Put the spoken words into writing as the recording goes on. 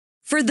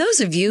For those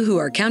of you who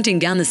are counting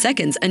down the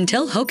seconds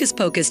until Hocus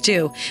Pocus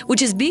 2,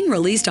 which is being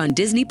released on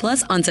Disney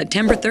Plus on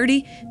September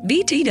 30,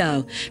 be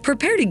Tito.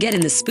 Prepare to get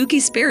in the spooky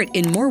spirit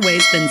in more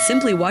ways than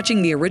simply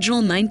watching the original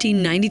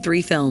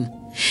 1993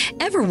 film.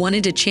 Ever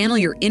wanted to channel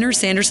your inner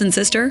Sanderson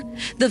sister?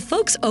 The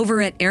folks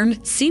over at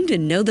Airbnb seem to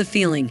know the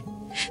feeling.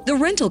 The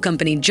rental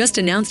company just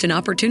announced an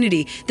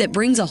opportunity that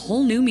brings a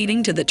whole new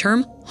meaning to the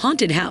term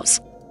haunted house.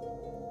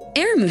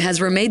 Airbnb has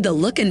remade the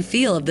look and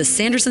feel of the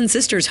Sanderson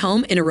sisters'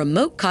 home in a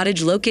remote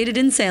cottage located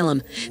in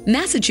Salem,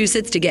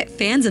 Massachusetts to get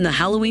fans in the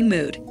Halloween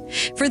mood.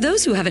 For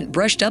those who haven't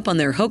brushed up on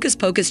their Hocus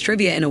Pocus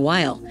trivia in a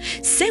while,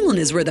 Salem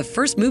is where the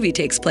first movie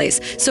takes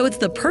place, so it's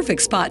the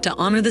perfect spot to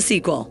honor the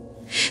sequel.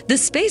 The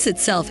space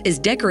itself is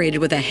decorated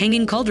with a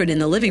hanging cauldron in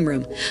the living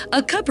room,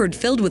 a cupboard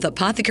filled with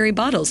apothecary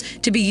bottles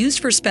to be used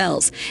for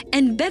spells,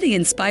 and bedding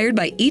inspired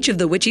by each of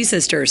the witchy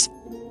sisters.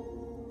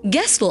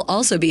 Guests will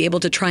also be able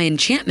to try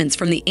enchantments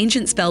from the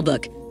ancient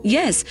spellbook.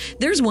 Yes,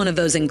 there's one of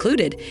those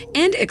included,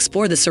 and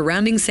explore the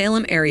surrounding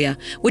Salem area,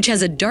 which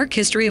has a dark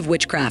history of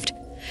witchcraft.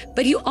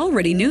 But you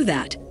already knew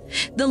that.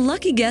 The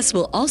lucky guests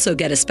will also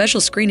get a special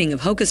screening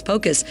of Hocus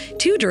Pocus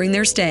 2 during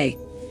their stay.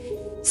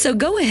 So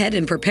go ahead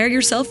and prepare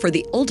yourself for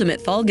the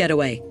ultimate fall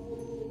getaway.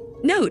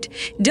 Note,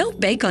 don't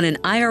bank on an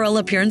IRL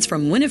appearance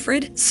from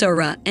Winifred,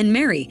 Sora, and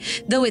Mary,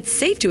 though it's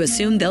safe to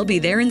assume they'll be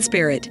there in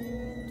spirit.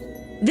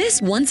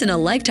 This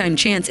once-in-a-lifetime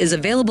chance is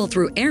available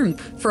through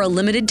Airbnb for a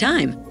limited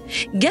time.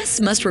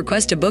 Guests must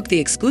request to book the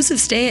exclusive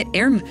stay at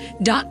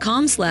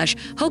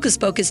airbnb.com/Hocus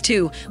Pocus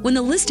 2 when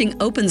the listing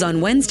opens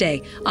on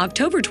Wednesday,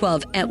 October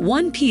 12 at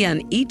 1 p.m.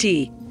 ET.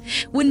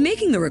 When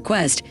making the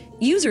request,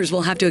 users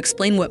will have to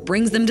explain what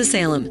brings them to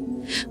Salem.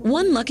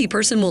 One lucky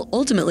person will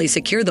ultimately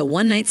secure the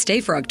one-night stay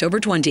for October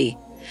 20.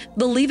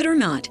 Believe it or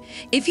not,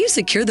 if you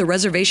secure the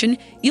reservation,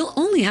 you'll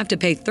only have to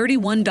pay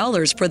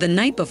 $31 for the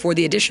night before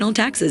the additional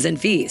taxes and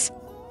fees.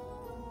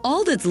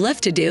 All that's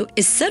left to do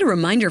is set a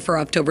reminder for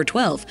October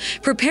 12,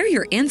 prepare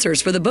your answers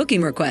for the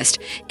booking request,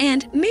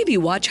 and maybe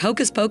watch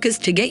Hocus Pocus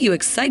to get you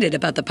excited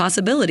about the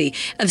possibility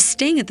of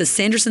staying at the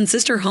Sanderson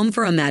sister home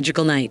for a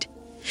magical night.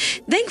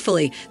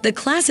 Thankfully, the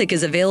classic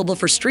is available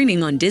for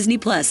streaming on Disney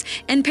Plus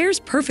and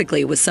pairs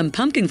perfectly with some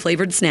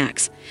pumpkin-flavored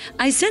snacks.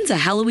 I sense a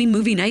Halloween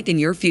movie night in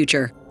your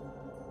future.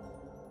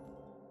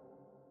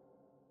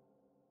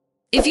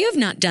 If you have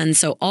not done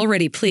so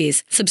already,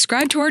 please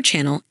subscribe to our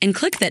channel and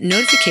click that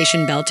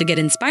notification bell to get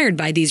inspired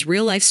by these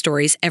real-life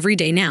stories every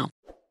day now.